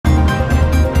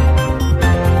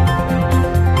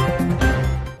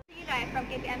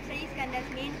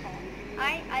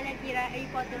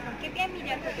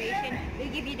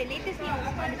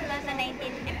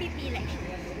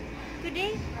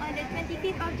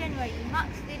January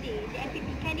marks the day the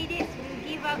MPP candidates will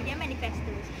give out their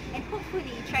manifestos and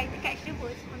hopefully try to catch the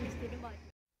votes from the student body.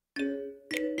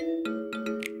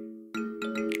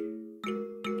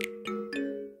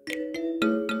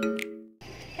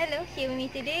 Hello, here with me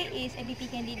today is MPP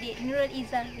candidate Nurul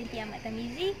Izzah binti Ahmad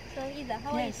Tamizi. So Izzah,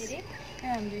 how are you today?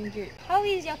 Yeah, I'm doing good. How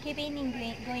is your campaigning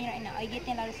going right now? Are you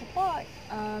getting a lot of support?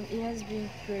 It has been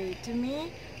great to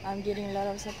me. I'm getting a lot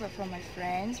of support from my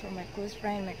friends, from my close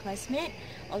friend, my classmate.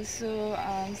 Also,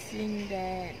 seeing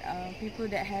that people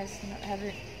that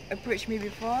haven't approached me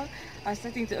before are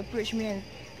starting to approach me and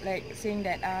like saying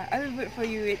that I will vote for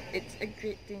you. It's a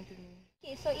great thing to me.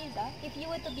 Okay, so Izzah, if you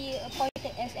were to be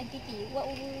appointed as MPP, what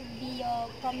would be your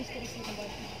promise to the student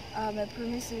body? My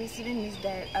promise to the student is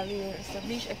that I will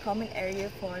establish a common area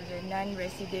for the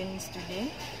non-resident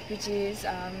student, which is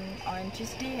on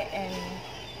Tuesday and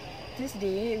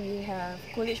Thursday we have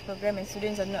college program and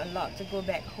students are not allowed to go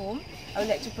back home. I would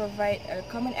like to provide a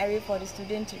common area for the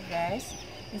student to rest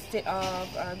instead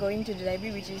of going to the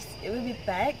library, which is it will be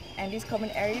packed, and this common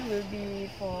area will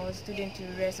be for students to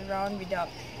rest around without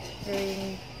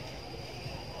feeling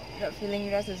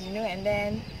restless, and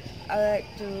then I would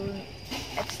like to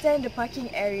extend the parking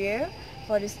area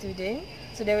for the student,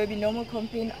 so there will be no more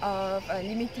complaint of a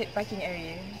limited parking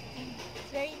area.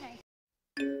 It's very nice.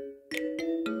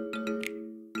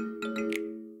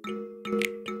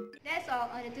 That's all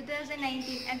on the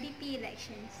 2019 MPP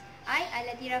elections. I,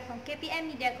 Athirah from KPM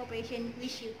Media Corporation,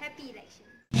 wish you happy elections.